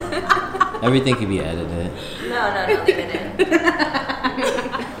Everything can be edited. No, leave it in.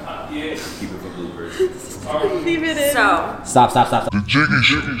 Yeah, keep it for bloopers. Leave it in. So, Stop. The Jiggy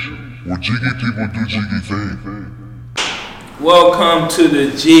Show, where Jiggy people do Jiggy things. Welcome to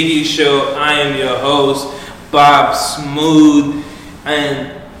the Jiggy Show. I am your host, Bob Smooth,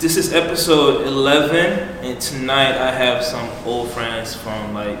 and this is episode 11. And tonight I have some old friends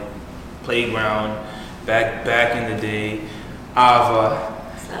from like playground, back in the day, Ava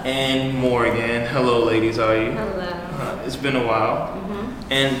and Morgan. Hello, ladies. How are you? hello. It's been a while.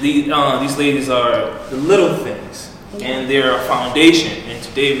 And these ladies are the little things, and they're a foundation. And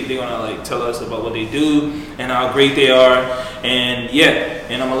today they're gonna like tell us about what they do and how great they are. And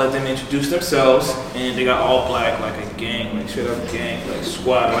and I'm gonna let them introduce themselves. And they got all black, like a gang, like straight up gang, like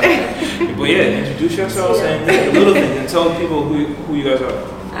squad. Like but introduce yourselves and the little things, and tell people who you guys are.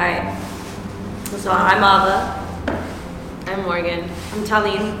 All right. So I'm Ava. I'm Morgan. I'm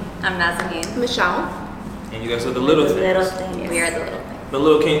Talene. I'm Nazanin. Michelle. And you guys are the little things. Little things. We are the little things. The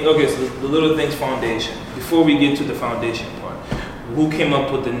little king. Okay, so the Little Things Foundation. Before we get to the foundation part, who came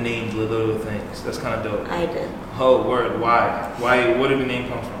up with the name The Little Things? That's kind of dope. I did. Oh, word. Why? Where did the name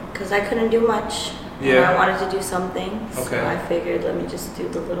come from? Because I couldn't do much. Yeah. And I wanted to do something. Okay. So I figured, let me just do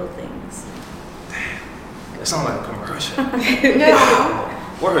the little things. That sounds like a commercial. No.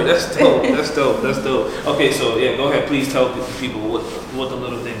 Word. That's dope. Okay, so go ahead. Please tell people what the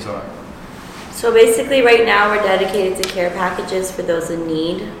little things are. So basically right now we're dedicated to care packages for those in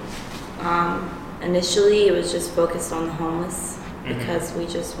need. Initially it was just focused on the homeless because we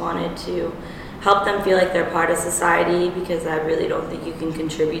just wanted to help them feel like they're part of society, because I really don't think you can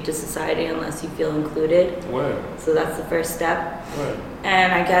contribute to society unless you feel included. Word. So that's the first step. Word.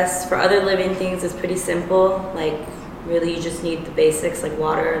 And I guess for other living things it's pretty simple. Like really you just need the basics like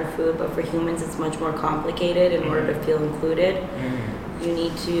water and food, but for humans it's much more complicated in order to feel included. You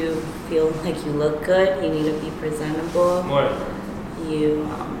need to feel like you look good. You need to be presentable. What? You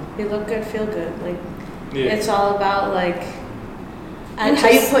look good, feel good. Like Yeah. it's all about like and how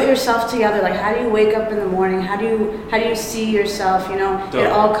you put yourself together. Like how do you wake up in the morning? How do you see yourself? You know, Dope. it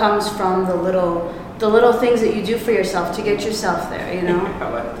all comes from the little things that you do for yourself to get yourself there. You know. I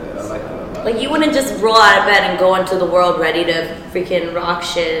like that. a lot. like you wouldn't just roll out of bed and go into the world ready to freaking rock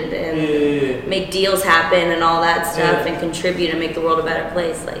shit and make deals happen and all that stuff and contribute and make the world a better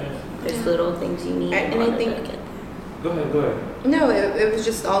place. Like there's little things you need. And I think Go ahead. no, it was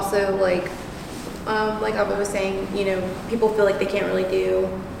just also like Abba was saying, you know, people feel like they can't really do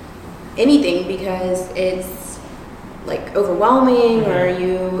anything because it's like overwhelming, or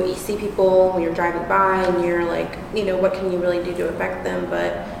you see people when you're driving by and you're like, you know, what can you really do to affect them?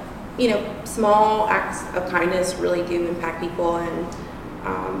 But you know, small acts of kindness really do impact people, and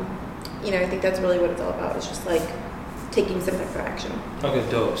you know, I think that's really what it's all about. It's just like taking some type of action. Okay,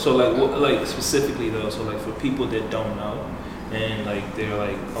 dope. So like specifically though, so like for people that don't know, and like they're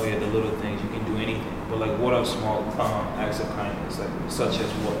like, oh yeah, the little things, you can do anything. But like, what are small acts of kindness, like such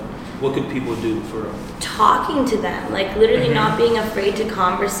as what? What could people do for talking to them, like literally not being afraid to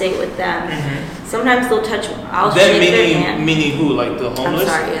conversate with them. Sometimes they'll touch. I'll shake their hand. Meaning who? Like the homeless?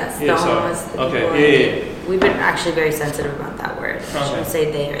 I'm sorry. Yes, the homeless. The Okay. We've been actually very sensitive about that word. I shouldn't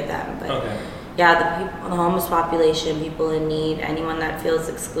say they or them, but yeah, the people, the homeless population, people in need, anyone that feels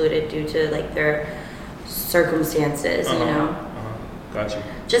excluded due to like their circumstances, you know. Gotcha.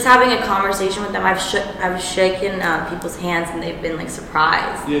 Just having a conversation with them, I've shaken people's hands and they've been like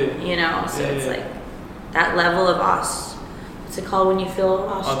surprised. Yeah. You know, so it's like that level of what's it called when you feel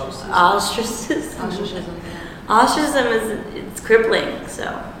ostracism? Ostracism it's crippling. So.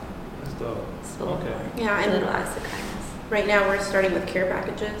 That's dope. So Yeah, and little acts of kindness. right now we're starting with care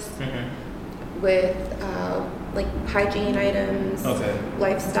packages with like hygiene items,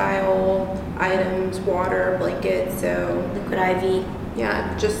 lifestyle items, water, blankets, so liquid IV.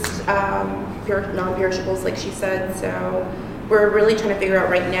 Yeah, just non-perishables, like she said. So we're really trying to figure out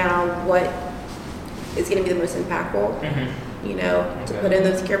right now what is going to be the most impactful, you know, to put in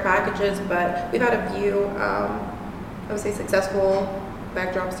those care packages. But we've had a few, I would say, successful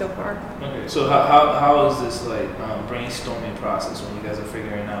backdrops so far. Okay, so how is this like brainstorming process when you guys are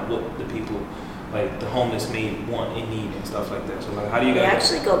figuring out what the people, like the homeless may want and need and stuff like that? So like, how do you guys? We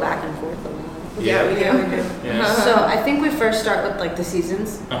actually go back and forth a lot. Yeah, we do. Yeah. So I think we first start with like the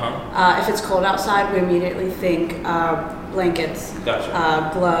seasons. If it's cold outside, we immediately think blankets,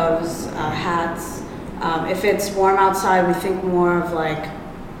 gloves, hats. If it's warm outside, we think more of like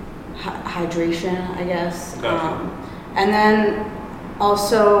hydration, I guess. And then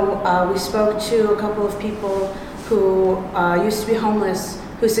also we spoke to a couple of people who used to be homeless,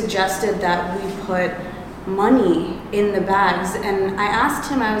 who suggested that we put money in the bags. And I asked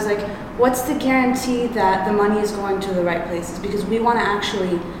him, I was like, what's the guarantee that the money is going to the right places? Because we want to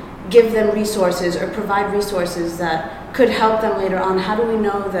actually give them resources or provide resources that could help them later on. How do we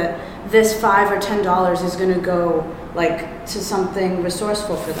know that this $5 or $10 is going to go like to something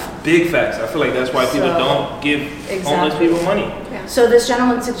resourceful for them? Big facts. I feel like that's why people don't give homeless people money. Yeah. So this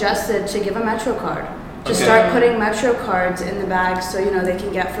gentleman suggested to give a Metro card. To start putting Metro cards in the bags so, they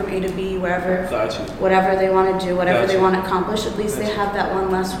can get from A to B wherever, whatever they want to do, whatever they want to accomplish. At least they have that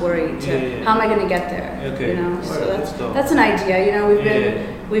one less worry to how am I going to get there? Okay. So that's an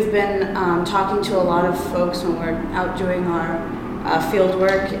idea. We've been talking to a lot of folks when we're out doing our field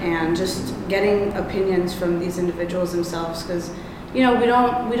work and just getting opinions from these individuals themselves, because we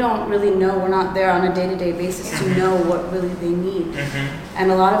don't really know. We're not there on a day-to-day basis to know what really they need.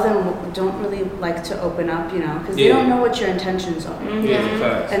 And a lot of them don't really like to open up, because they don't know what your intentions are.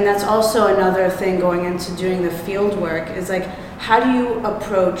 And that's also another thing going into doing the field work is like, how do you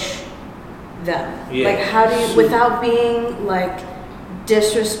approach them? Like, how do you, without being like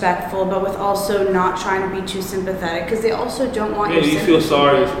disrespectful, but with also not trying to be too sympathetic, because they also don't want your sympathy. You feel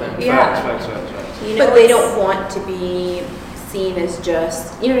sorry for them. Facts. But they don't want to be seen as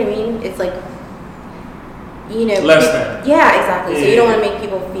just, you know what I mean? It's like, less than. Yeah, exactly. So you don't want to make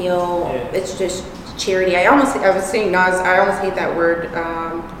people feel it's just charity. I was saying Nas, I almost hate that word,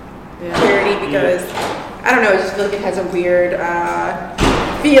 charity, because I don't know, I just feel like it has a weird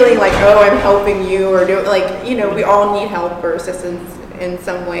feeling like, oh, I'm helping you, or we all need help or assistance in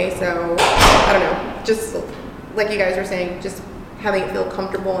some way. So I don't know, just like you guys were saying, just having it feel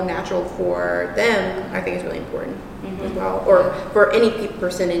comfortable and natural for them, I think is really important as well, or for any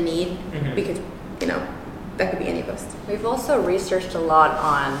person in need, because that could be any of us. We've also researched a lot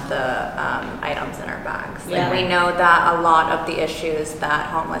on the items in our bags. Like we know that a lot of the issues that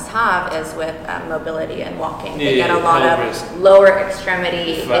homeless have is with mobility and walking. They get a lot of lower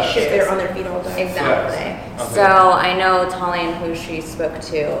extremity issues. They're on their feet all day. Exactly. Okay. So I know Tallene, who she spoke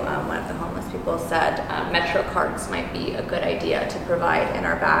to, one of the homeless people, said Metro cards might be a good idea to provide in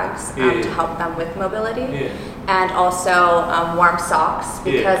our bags to help them with mobility. And also warm socks,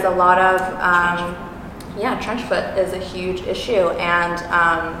 because a lot of trench foot is a huge issue, and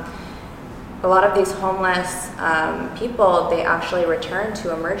a lot of these homeless people, they actually return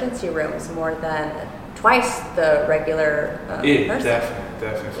to emergency rooms more than twice the regular person.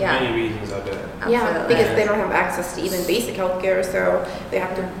 Definitely. For many reasons, I bet. Absolutely. Yeah, because they don't have access to even basic health care, so they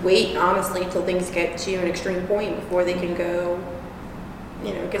have to wait, honestly, till things get to an extreme point before they can go,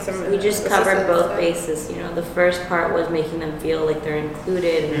 get some. We just covered both bases. The first part was making them feel like they're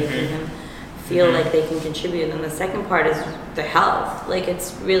included and making them feel like they can contribute, and then the second part is the health. Like,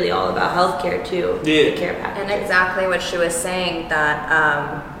 it's really all about healthcare too. The care package. And exactly what she was saying,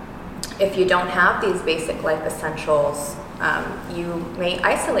 that if you don't have these basic life essentials, you may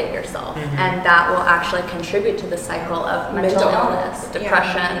isolate yourself, and that will actually contribute to the cycle of mental illness,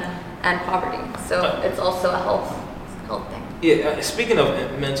 depression, and poverty. So it's also a health thing. Yeah. Speaking of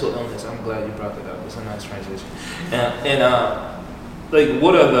mental illness, I'm glad you brought that up. It's a nice transition.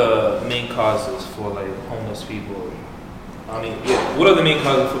 What are the main causes for homeless people? What are the main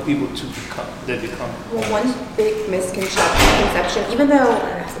causes for people to become? Well, one big misconception, even though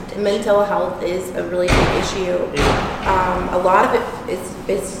mental health is a really big issue, a lot of it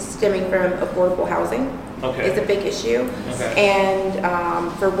is stemming from affordable housing. It's a big issue. And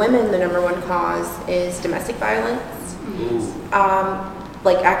for women, the number one cause is domestic violence.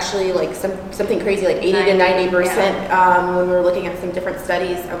 Something crazy, 80 to 90%. When we were looking at some different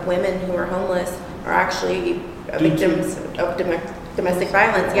studies of women who are homeless are actually victims of domestic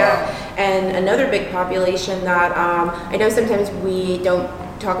violence. And another big population that I know sometimes we don't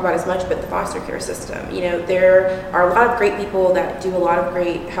talk about as much, but the foster care system. There are a lot of great people that do a lot of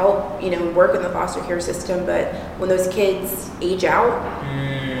great help, work in the foster care system, but when those kids age out,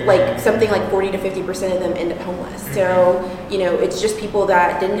 something like 40 to 50% of them end up homeless. So, it's just people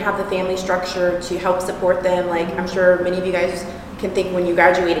that didn't have the family structure to help support them. I'm sure many of you guys can think when you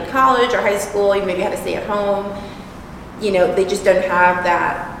graduated college or high school, you maybe had to stay at home. They just don't have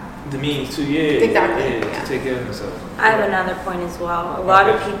that. The means to, to take care of themselves. I have another point as well. A lot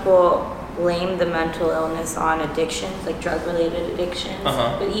of people blame the mental illness on addictions, like drug-related addictions.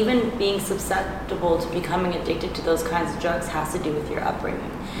 But even being susceptible to becoming addicted to those kinds of drugs has to do with your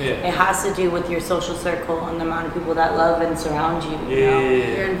upbringing. It has to do with your social circle and the amount of people that love and surround you.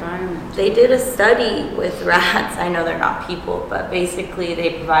 Your environment. They did a study with rats. I know they're not people, but basically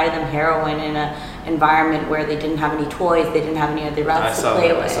they provided them heroin in an environment where they didn't have any toys, they didn't have any other rats to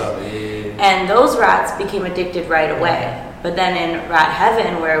play with. And those rats became addicted right away. But then in Rat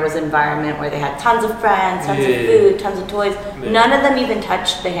Heaven, where it was an environment where they had tons of friends, tons of food, tons of toys, none of them even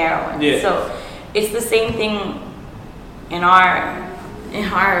touched the heroin. So it's the same thing in our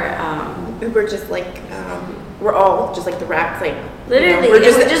we're just like we're all just like the rats, like literally. We're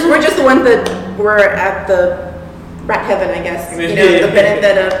just the ones that were at the Rat Heaven, I guess. The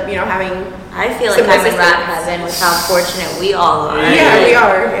benefit of having. I feel like I'm in Rat Heaven with how fortunate we all are. Yeah, we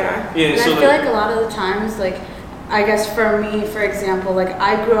are. Yeah. And I feel like a lot of the times, like, I guess for me, for example, like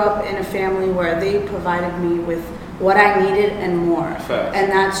I grew up in a family where they provided me with what I needed and more. Fact. And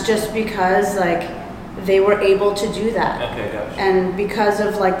that's just because like they were able to do that. Okay, gotcha. And because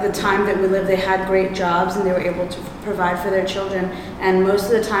of like the time that we lived, they had great jobs and they were able to provide for their children. And most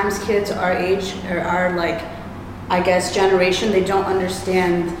of the times kids our age or our like, I guess, generation, they don't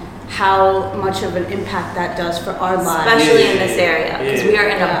understand how much of an impact that does for our lives. Especially in this area, because we are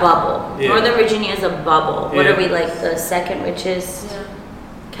in a bubble. Northern Virginia is a bubble. What are we, like the second richest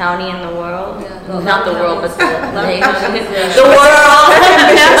county in the world? Well, not the world, but the nation. The world.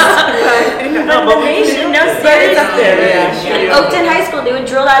 The nation. No, seriously. In Oakton High School, they would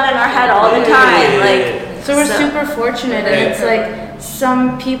drill that in our head all the time. So we're super fortunate, and it's like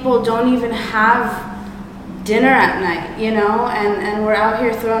some people don't even have dinner at night, and we're out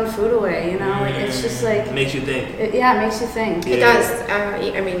here throwing food away, like it's just like it makes you think. It makes you think. It does.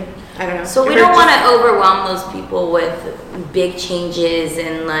 I mean, I don't know. So we don't want to overwhelm those people with big changes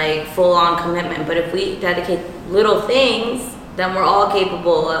and like full-on commitment, but if we dedicate little things, then we're all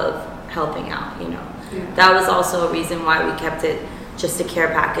capable of helping out. That was also a reason why we kept it just to care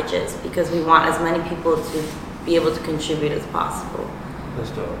packages, because we want as many people to be able to contribute as possible.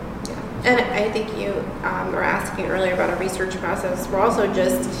 That's dope. And I think you were asking earlier about a research process. We're also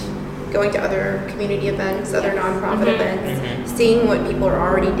just going to other community events, other nonprofit events, seeing what people are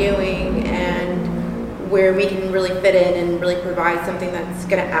already doing and where we can really fit in and really provide something that's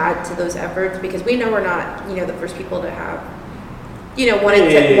going to add to those efforts, because we know we're not, the first people to have,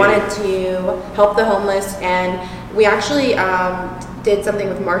 wanted to help the homeless. And we actually did something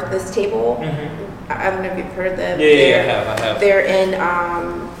with Martha's Table. I don't know if you've heard of them. I have. They're in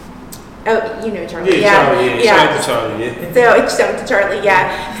Charlie. Charlie. Shout out to Charlie. So shout out to Charlie.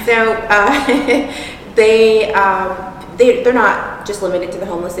 So they're not just limited to the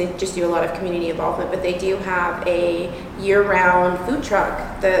homeless. They just do a lot of community involvement, but they do have a year-round food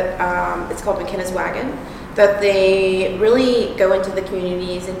truck that it's called McKenna's Wagon. That they really go into the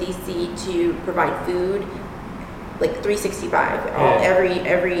communities in DC to provide food, like 365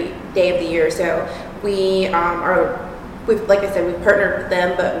 every day of the year. So we like I said, we've partnered with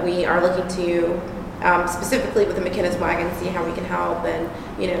them, but we are looking to specifically with the McKenna's Wagon, see how we can help and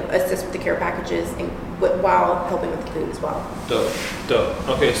assist with the care packages and while helping with the food as well. Dope.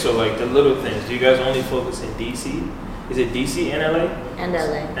 Okay, so like the little things. Do you guys only focus in DC? Is it DC and LA? And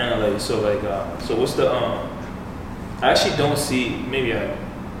LA. And LA. So like, so what's the? I actually don't see. Maybe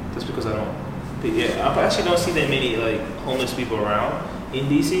just because I don't. I actually don't see that many like homeless people around in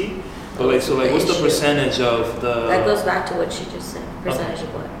DC. But like, so like, what's the percentage of the? That goes back to what she just said. Percentage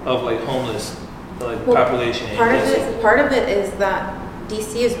of what? Of like homeless, population. Part of it is that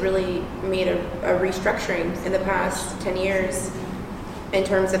DC has really made a restructuring in the past 10 years in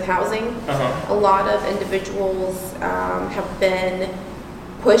terms of housing. A lot of individuals have been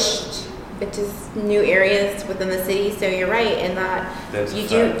pushed into new areas within the city. So you're right in that you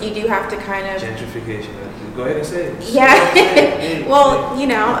do have to kind of gentrification. Go ahead and say it. Yeah. Well, it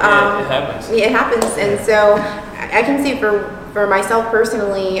happens. It happens, and so I can say for myself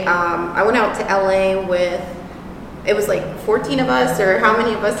personally, I went out to LA with. It was like 14 of us, or how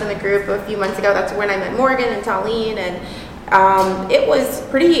many of us in the group a few months ago. That's when I met Morgan and Talene, and it was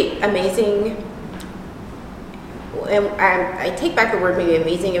pretty amazing. And I take back the word maybe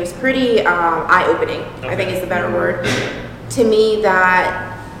amazing. It was pretty eye-opening, okay. I think is the better word, to me, that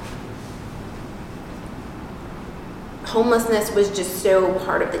homelessness was just so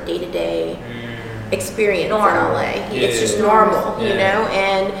part of the day-to-day experience in LA. It's just normal,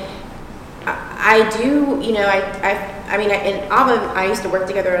 and I do, I mean, in Auburn, I used to work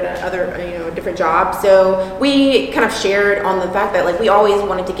together at a different job. So we kind of shared on the fact that, like, we always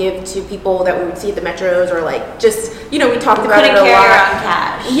wanted to give to people that we would see at the metros, or like just, we talked about it a lot. Couldn't carry around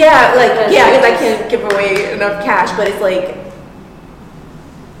cash. Yeah, because I can't give away enough cash, but it's like,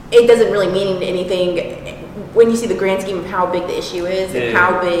 it doesn't really mean anything when you see the grand scheme of how big the issue is and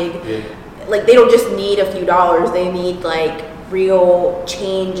how big, like, they don't just need a few dollars, they need like real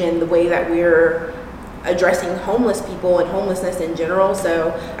change in the way that we're addressing homeless people and homelessness in general.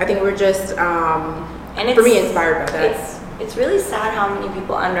 So I think we're just for me inspired by that. It's really sad how many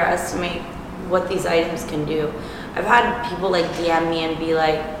people underestimate what these items can do. I've had people like DM me and be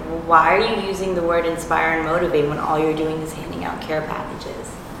like, why are you using the word inspire and motivate when all you're doing is handing out care packages?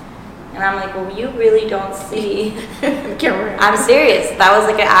 And I'm like, well, you really don't see. I'm serious. That was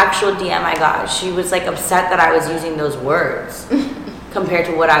like an actual DM I got. She was like upset that I was using those words compared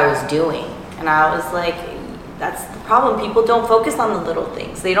to what I was doing. And I was like, that's the problem. People don't focus on the little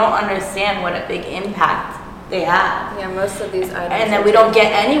things. They don't understand what a big impact they have. Yeah, most of these items. And then we don't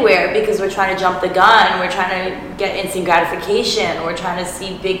get anywhere because we're trying to jump the gun. We're trying to get instant gratification. We're trying to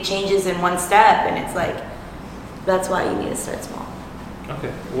see big changes in one step. And it's like, that's why you need to start small.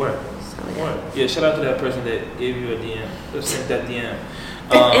 Okay, word. Yeah, shout out to that person that gave you a DM, that sent that DM.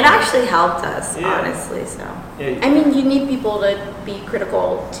 It actually helped us, honestly. So yeah. I mean, you need people to be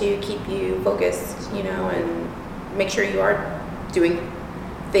critical to keep you focused, you know, and make sure you are doing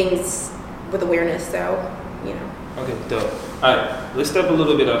things with awareness. So, you know. Okay, dope. All right, let's step a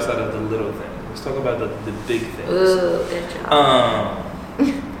little bit outside of the little things. Let's talk about the big things. Ooh, good job.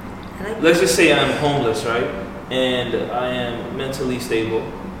 Let's just say I'm homeless, right? And I am mentally stable.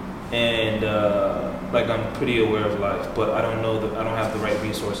 And like I'm pretty aware of life, but I don't know I don't have the right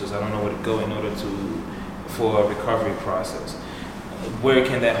resources. I don't know where to go in order for a recovery process. Where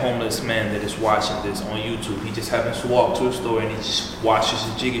can that homeless man that is watching this on YouTube? He just happens to walk to a store and he just watches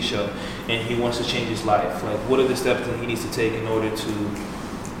the Jiggy show, and he wants to change his life. Like, what are the steps that he needs to take in order to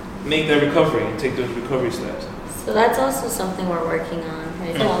make that recovery and take those recovery steps? So that's also something we're working on.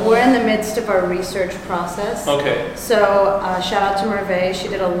 Right? We're in the midst of our research process. Okay. So shout out to Merve. She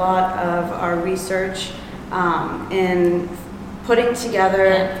did a lot of our research in putting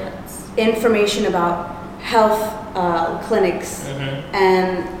together information about health clinics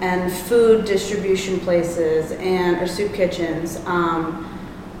and food distribution places or soup kitchens.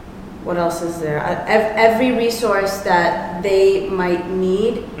 What else is there? Every resource that they might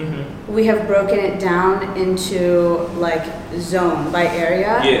need, we have broken it down into like zone by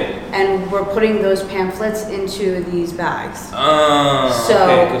area, and we're putting those pamphlets into these bags. Oh, so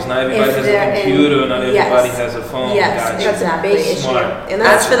okay, because not everybody has a computer, not everybody has a phone. Yes, exactly. Smart. And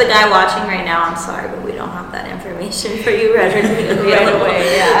that's for the guy watching right now. I'm sorry, but we don't have that information for you readily available.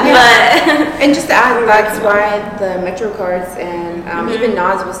 And just to add, that's why the Metro cards and even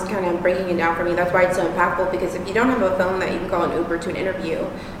Nas was kind of breaking it down for me. That's why it's so impactful, because if you don't have a phone that you can call an Uber to an interview,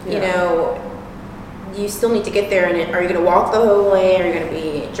 you know, you still need to get there. And are you going to walk the whole way? Are you going to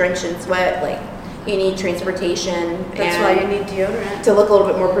be drenched in sweat? Like, you need transportation. That's why you need deodorant. To look a little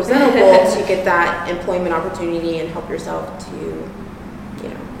bit more presentable to get that employment opportunity and help yourself to, you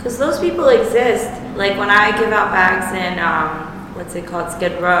know. Because those people exist. Like when I give out bags in, what's it called,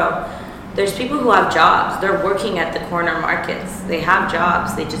 Skid Row, there's people who have jobs. They're working at the corner markets. They have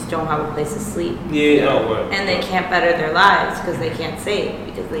jobs. They just don't have a place to sleep. And they can't better their lives because they can't save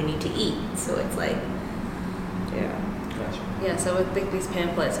because they need to eat. So it's like, Yeah, so with these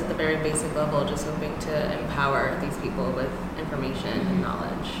pamphlets at the very basic level, just hoping to empower these people with information and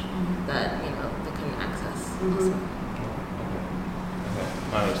knowledge that, you know, they couldn't access. Okay.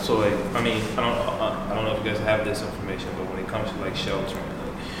 All right. So, like, I mean, I don't know if you guys have this information, but when it comes to like sheltering,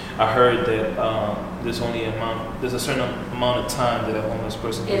 I heard that there's a certain amount of time that a homeless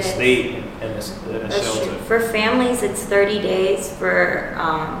person can stay in a shelter. True. For families, it's 30 days. For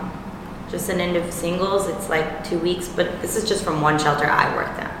just an end of singles, it's like 2 weeks. But this is just from one shelter I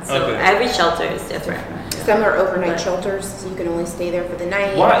worked at. So every shelter is different. Some are overnight shelters, so you can only stay there for the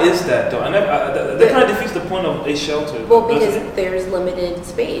night. Why is that though? That kind of defeats the point of a shelter. Well, because there's limited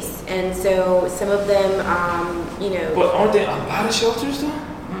space, and so some of them, you know. But aren't there a lot of shelters though?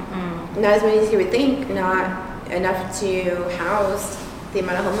 Not as many as you would think. Not enough to house the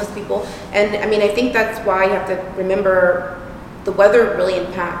amount of homeless people. And I mean, I think that's why you have to remember the weather really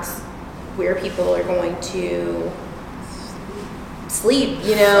impacts where people are going to sleep,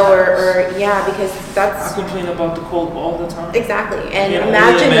 you know, or because that's. I complain about the cold all the time. Exactly, and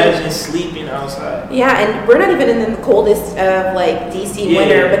imagine sleeping outside. Yeah, and we're not even in the coldest of like DC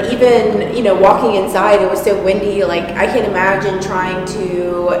winter, but even, you know, walking inside, it was so windy. Like, I can't imagine trying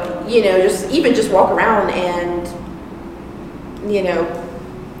to, you know, just walk around and, you know,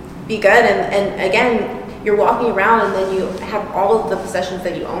 be good. And again, you're walking around and then you have all of the possessions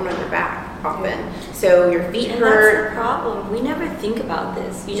that you own on your back often. So your feet hurt. That's the problem. We never think about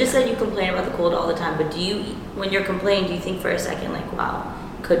this. You just said you complain about the cold all the time, but when you're complaining, do you think for a second like, wow,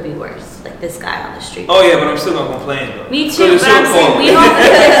 could be worse? Like this guy on the street. Oh yeah, but I'm still gonna complain though. Me too, but I'm saying we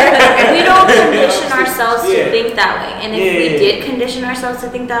don't condition ourselves to think that way. And if we did condition ourselves to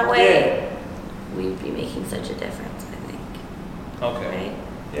think that way, we'd be making such a difference, I think. Okay. Right?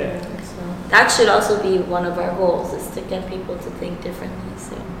 Yeah. So that should also be one of our goals, is to get people to think differently.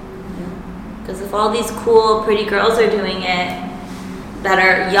 So. Because if all these cool, pretty girls are doing it that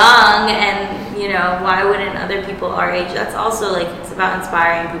are young, and you know, why wouldn't other people our age? That's also like, it's about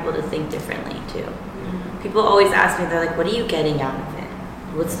inspiring people to think differently too. People always ask me, they're like, what are you getting out of it?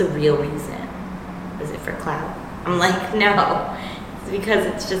 What's the real reason? Is it for clout? I'm like, no. It's because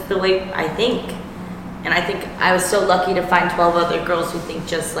it's just the way I think. And I think I was so lucky to find 12 other girls who think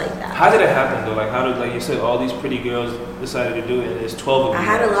just like that. How did it happen though? Like, how did, like you said, all these pretty girls decided to do it, and there's 12 of you? I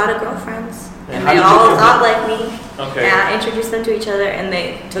had a lot of girlfriends, and how they did all you thought like me. Okay. And I introduced them to each other, and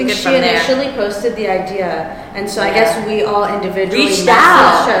they took it She from there. initially posted the idea, and so I guess we all individually Reached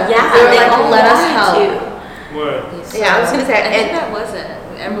out. Yeah, they were they like, all let us wanted help. Word. Yeah, I was gonna say, I think and that was it.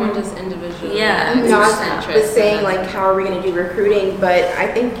 Everyone just individually. Yeah. Nas was saying like, how are we going to do recruiting? But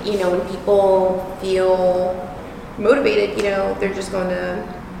I think, you know, when people feel motivated, you know, they're just going to,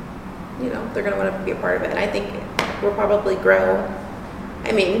 you know, they're going to want to be a part of it. And I think we'll probably grow.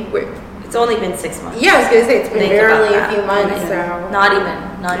 I mean, It's only been 6 months. yeah, I was going to say, it's been Think barely about a that. few months. So Not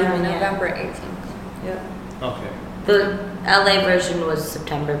even yet. November 18th. Yeah. Okay. The LA version was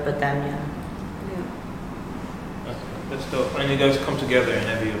September, but then Okay. That's dope. And you guys come together in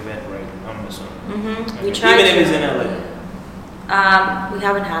every event, right? I'm assuming. Mm-hmm. We Okay. tried. Even if it's in LA. We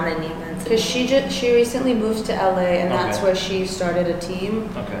haven't had any events. Because she recently moved to LA, and that's Okay. where she started a team.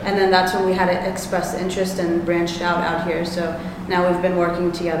 Okay. And then that's when we had expressed interest and branched out here. So now we've been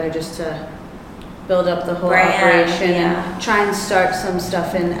working together just to build up the whole Brand, operation yeah. and try and start some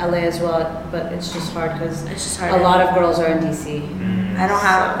stuff in LA as well. But it's just hard because It's just hard. a lot of girls are in DC. I don't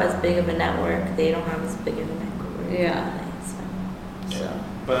have as big of a network. They don't have as big of a network. Yeah. So.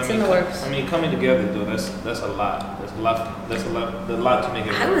 But It's in the works. I mean, coming together though, that's a lot. That's a lot to make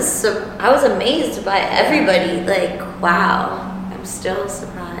it. I was amazed by everybody. Like, wow, I'm still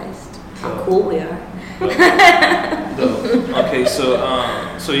surprised how cool we are. Dope. Okay,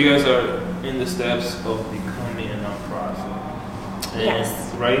 so you guys are in the steps of becoming a nonprofit. And,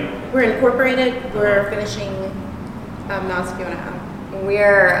 Yes. Right. we're incorporated. We're finishing. Nas, if you want to add.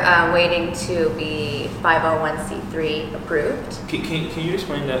 We're waiting to be 501c3 approved. Can you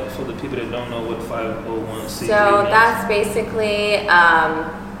explain that for the people that don't know what 501c3 So means? that's basically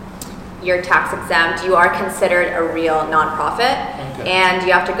you're tax exempt. You are considered a real nonprofit, Okay. and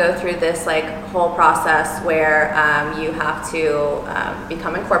you have to go through this like whole process where you have to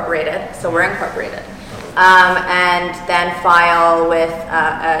become incorporated. So we're incorporated, and then file with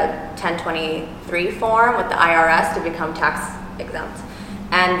a 1023 form with the IRS to become tax exempt,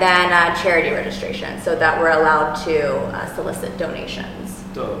 and then charity registration so that we're allowed to solicit donations.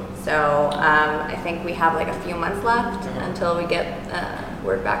 Dope. So I think we have like a few months left until we get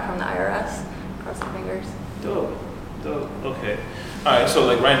word back from the IRS. Cross our fingers. Dope. Okay. All right. So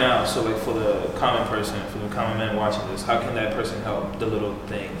like right now, so like for the common person, for the common man watching this, how can that person help the little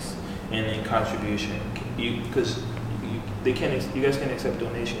things and in contribution? Because you guys can't accept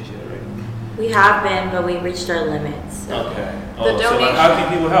donations yet, right? We have been, but we reached our limits. So. Okay. The So like, how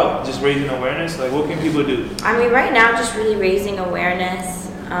can people help? Just raising awareness? Like, what can people do? I mean, right now, just really raising awareness.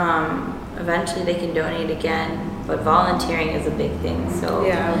 Eventually, they can donate again, but volunteering is a big thing. So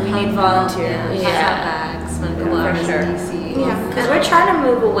Yeah, we need volunteers. Bags, medical waters, DC. Yeah. because we're trying to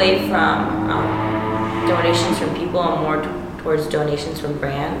move away from donations from people and more towards donations from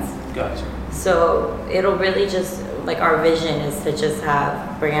brands. Gotcha. So it'll really just, like, our vision is to just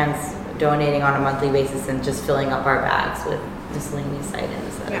have brands donating on a monthly basis and just filling up our bags with miscellaneous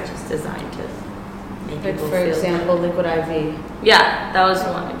items that are just designed to make Like people for feel example, Liquid IV. Yeah, that was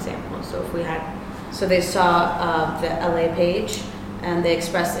one example. So if we had, So they saw the LA page, and they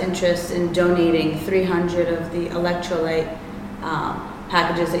expressed interest in donating 300 of the electrolyte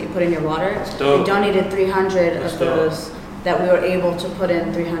packages that you put in your water. dope. They donated 300 That's of dope. those that we were able to put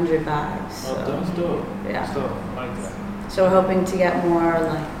in 300 bags. Oh, So, that's dope. yeah. That's dope. I like that. So we're hoping to get more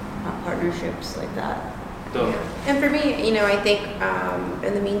like partnerships like that. Dope. And for me, you know, I think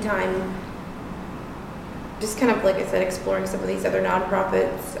in the meantime, just kind of like I said, exploring some of these other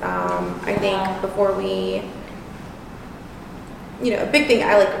nonprofits. I think before we, you know, a big thing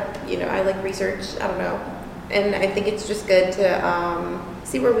I like research. I don't know, and I think it's just good to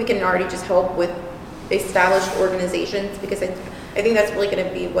see where we can already just help with established organizations, because I think that's really going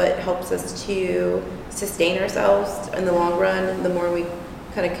to be what helps us to sustain ourselves in the long run. The more we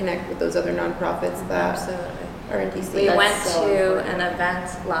kind of connect with those other nonprofits that are in DC. We That's went so to important. an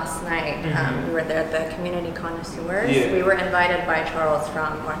event last night. We were there at the Community Connoisseurs. Yeah. We were invited by Charles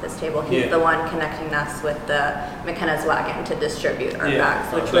from Martha's Table. He's Yeah. the one connecting us with the McKenna's Wagon to distribute our Yeah.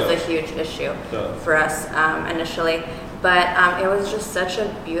 bags, which Dope. was a huge issue Dope. for us initially. But it was just such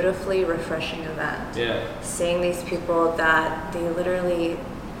a beautifully refreshing event. Yeah. Seeing these people that they literally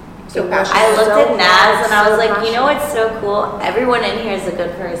so passionate. I looked at Naz and I was like, passionate. you know what's so cool? Everyone in here is a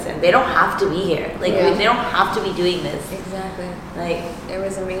good person. They don't have to be here. Like they don't have to be doing this. Exactly. Like it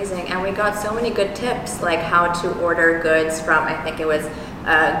was amazing, and we got so many good tips, like how to order goods from. I think it was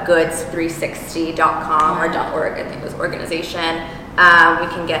goods360.com or .org. I think it was organization. We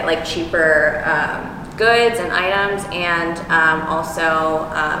can get like cheaper goods and items, and also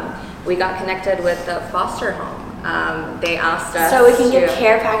we got connected with the foster home. They asked us so we can give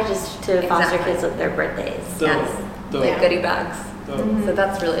care packages to foster Exactly. kids with their birthdays. Yes, like goodie bags. Mm-hmm. So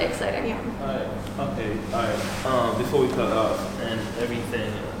that's really exciting. Yeah. Alright. Before we cut off and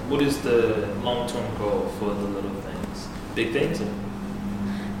everything, what is the long-term goal for the little things? Big things?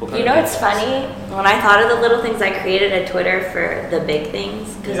 You know, it's funny. When I thought of the little things, I created a Twitter for the big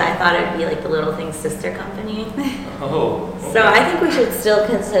things because I thought it'd be like the Little Things sister company. Oh. Okay. So I think we should still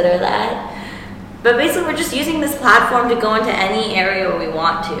consider that. But basically, we're just using this platform to go into any area where we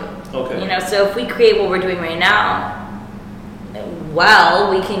want to. Okay. You know, so if we create what we're doing right now, well,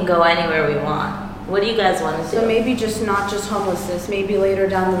 we can go anywhere we want. What do you guys want to do? So maybe just not just homelessness. Maybe later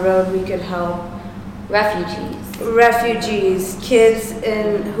down the road we could help refugees, kids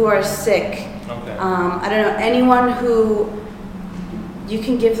who are sick. Okay. I don't know, anyone who you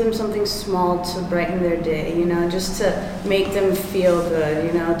can give them something small to brighten their day, you know, just to make them feel good,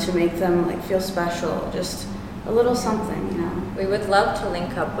 you know, to make them like feel special, just a little something, you know. We would love to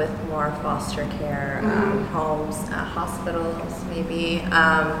link up with more foster care homes, hospitals, maybe.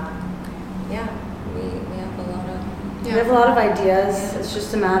 We have a lot of. We have a lot of ideas. It's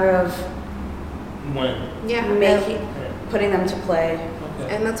just a matter of putting them to play.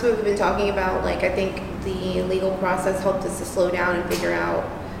 Okay. And that's what we've been talking about. Like, I think the legal process helped us to slow down and figure out,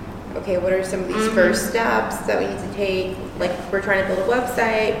 okay, what are some of these first steps that we need to take? Like, we're trying to build a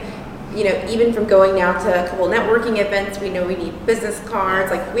website. You know, even from going now to a couple networking events, we know we need business cards.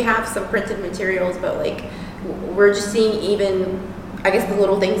 Like, we have some printed materials, but like, we're just seeing even, I guess, the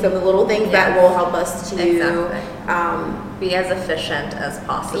little things of the little things that will help us to be as efficient as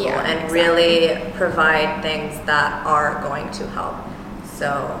possible and exactly. really provide things that are going to help.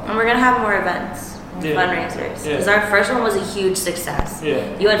 So, And we're going to have more events, fundraisers. Because our first one was a huge success.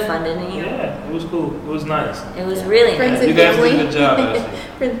 Yeah. You had fun, didn't you? Yeah, it was cool. It was nice. It was really Friends nice. You guys did a good job, actually.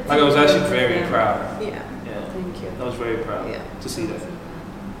 Friends Like, I was actually very proud. Yeah. Thank you. I was very proud to see that.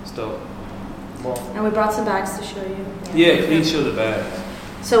 It's dope. Well, And we brought some bags to show you. yeah, please show the bags.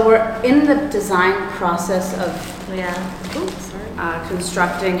 So we're in the design process of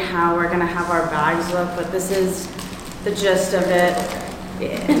constructing how we're gonna have our bags look, but this is the gist of it.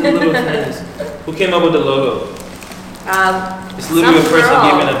 The little things. Who came up with the logo? It's literally a some person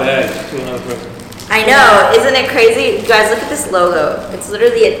girl. giving a bag to another person. I know, isn't it crazy? You guys, look at this logo. It's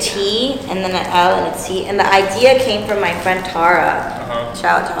literally a T and then an L and a T. And the idea came from my friend Tara.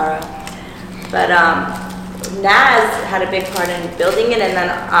 Shout out Tara. But Naz had a big part in building it, and then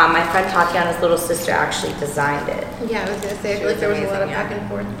my friend Tatiana's little sister actually designed it. Yeah, I was gonna say, I feel like there was a lot of back and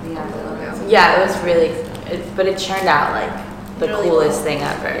forth on the logo. Yeah, it was really, but it turned out like the Really coolest cool. thing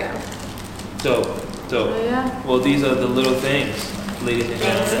ever. Yeah. Dope. Well, these are the little things, ladies and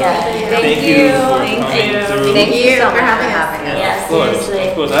gentlemen. Yeah. Thank you for coming through. thank you so much for having us. having us. Yeah, Of course, seriously.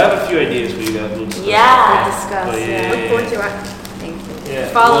 of course. I have a few ideas for you guys. We'll discuss. Yeah. Discuss, But yeah. Look forward to it. Thank you. Yeah.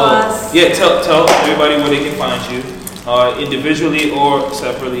 Follow us. Yeah, tell everybody where they can find you, individually or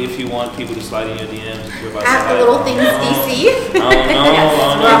separately, if you want people to slide in your DMs. At the Little Things DC. I don't know.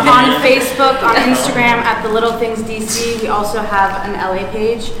 We're on Facebook, on Instagram at The Little Things DC. We also have an LA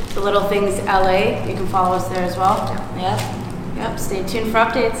page, The Little Things LA. You can follow us there as well. Yep. Stay tuned for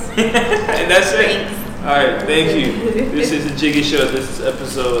updates. And that's it. All right, thank you. This is the Jiggy Show. This is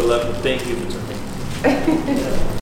episode 11. Thank you for tuning in.